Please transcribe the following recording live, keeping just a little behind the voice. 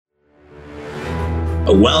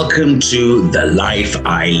Welcome to the Life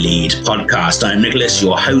I Lead podcast. I'm Nicholas,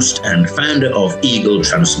 your host and founder of Eagle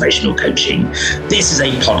Transformational Coaching. This is a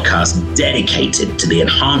podcast dedicated to the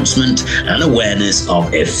enhancement and awareness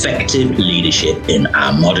of effective leadership in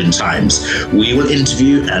our modern times. We will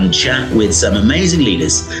interview and chat with some amazing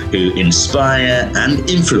leaders who inspire and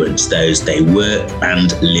influence those they work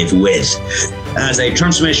and live with. As a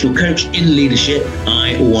transformational coach in leadership,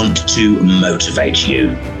 I want to motivate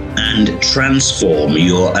you and transform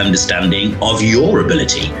your understanding of your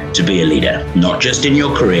ability to be a leader, not just in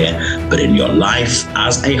your career, but in your life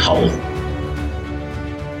as a whole.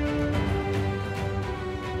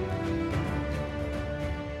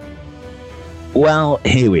 Well,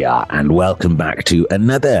 here we are, and welcome back to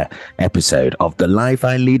another episode of the Life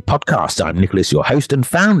I Lead podcast. I'm Nicholas, your host and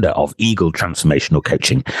founder of Eagle Transformational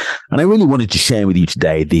Coaching. And I really wanted to share with you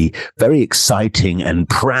today the very exciting and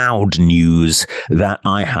proud news that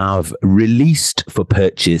I have released for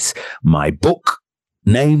purchase my book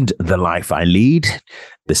named The Life I Lead,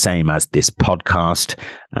 the same as this podcast.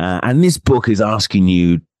 And this book is asking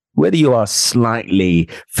you whether you are slightly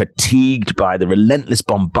fatigued by the relentless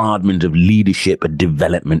bombardment of leadership and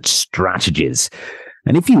development strategies.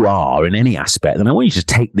 And if you are in any aspect, then I want you to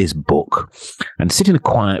take this book and sit in a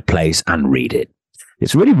quiet place and read it.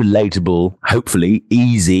 It's really relatable, hopefully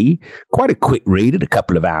easy, quite a quick read in a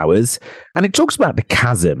couple of hours. And it talks about the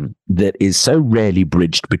chasm that is so rarely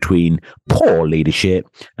bridged between poor leadership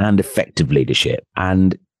and effective leadership.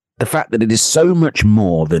 And the fact that it is so much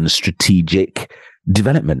more than strategic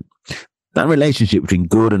development. That relationship between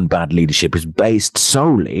good and bad leadership is based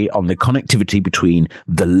solely on the connectivity between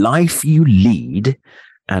the life you lead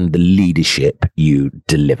and the leadership you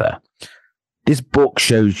deliver. This book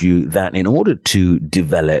shows you that in order to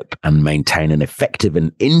develop and maintain an effective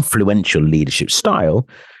and influential leadership style,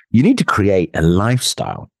 you need to create a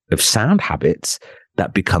lifestyle of sound habits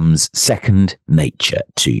that becomes second nature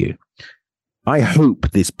to you. I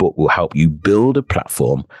hope this book will help you build a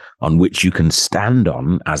platform on which you can stand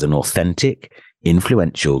on as an authentic,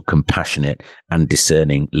 influential, compassionate, and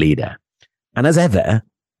discerning leader. And as ever,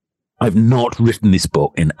 I've not written this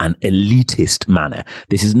book in an elitist manner.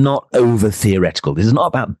 This is not over theoretical. This is not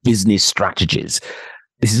about business strategies.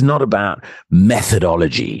 This is not about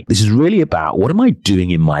methodology. This is really about what am I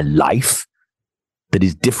doing in my life that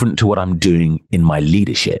is different to what I'm doing in my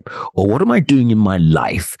leadership? Or what am I doing in my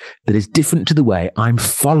life that is different to the way I'm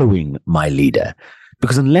following my leader?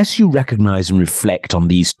 Because unless you recognize and reflect on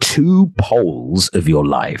these two poles of your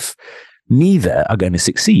life, neither are going to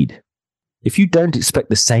succeed. If you don't expect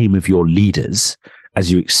the same of your leaders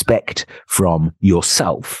as you expect from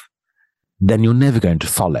yourself, then you're never going to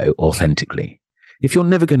follow authentically. If you're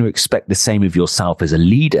never going to expect the same of yourself as a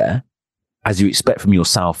leader, as you expect from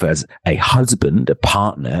yourself as a husband, a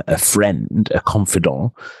partner, a friend, a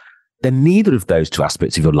confidant, then neither of those two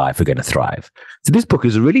aspects of your life are going to thrive. So this book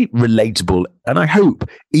is a really relatable and I hope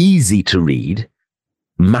easy to read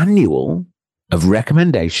manual of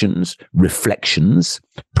recommendations, reflections,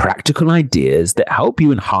 practical ideas that help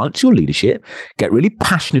you enhance your leadership, get really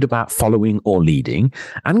passionate about following or leading,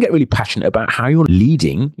 and get really passionate about how you're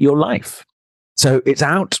leading your life. So it's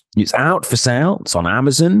out for sale. It's on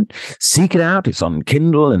Amazon. Seek it out. It's on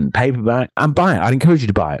Kindle and paperback and buy it. I'd encourage you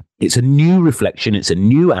to buy it. It's a new reflection. It's a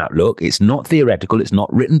new outlook. It's not theoretical. It's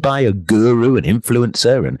not written by a guru, an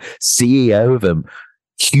influencer and CEO of a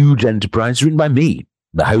huge enterprise. It's written by me,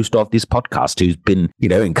 the host of this podcast, who's been,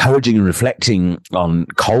 encouraging and reflecting on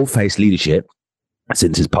coal-face leadership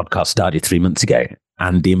since his podcast started 3 months ago.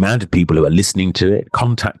 And the amount of people who are listening to it,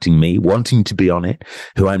 contacting me, wanting to be on it,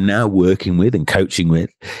 who I'm now working with and coaching with,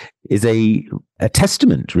 is a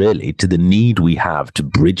testament, really, to the need we have to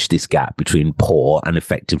bridge this gap between poor and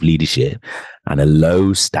effective leadership and a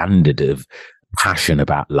low standard of passion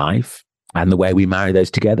about life and the way we marry those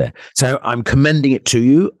together. So I'm commending it to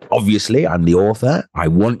you. Obviously, I'm the author. I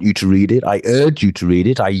want you to read it. I urge you to read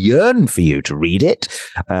it. I yearn for you to read it.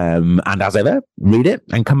 And as ever, read it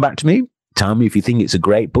and come back to me. Tell me if you think it's a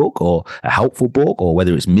great book or a helpful book or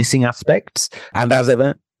whether it's missing aspects. And as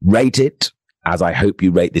ever, rate it as I hope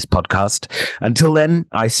you rate this podcast. Until then,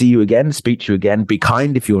 I see you again, speak to you again. Be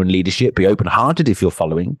kind if you're in leadership. Be open-hearted if you're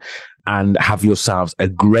following. And have yourselves a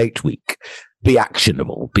great week. Be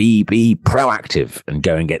actionable. Be proactive and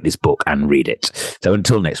go and get this book and read it. So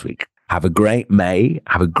until next week, have a great May.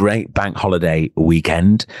 Have a great bank holiday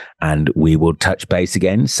weekend. And we will touch base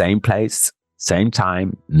again. Same place. Same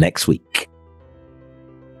time next week.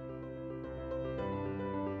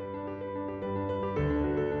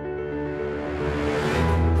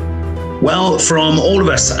 Well, from all of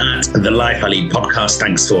us at the Life I Lead podcast,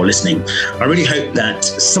 thanks for listening. I really hope that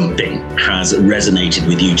something has resonated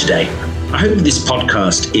with you today. I hope this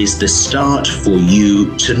podcast is the start for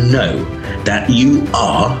you to know that you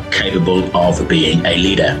are capable of being a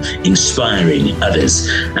leader, inspiring others,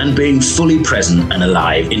 and being fully present and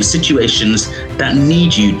alive in situations that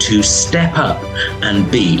need you to step up and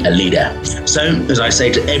be a leader. So, as I say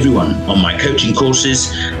to everyone on my coaching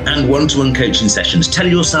courses and one-to-one coaching sessions, tell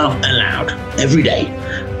yourself aloud every day,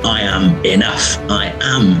 I am enough, I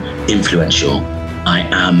am influential, I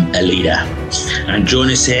am a leader. And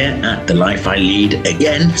join us here at The Life I Lead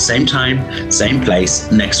again, same time, same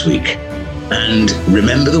place next week. And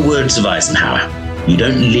remember the words of Eisenhower, you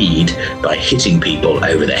don't lead by hitting people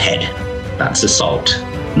over the head. That's assault,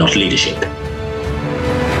 not leadership.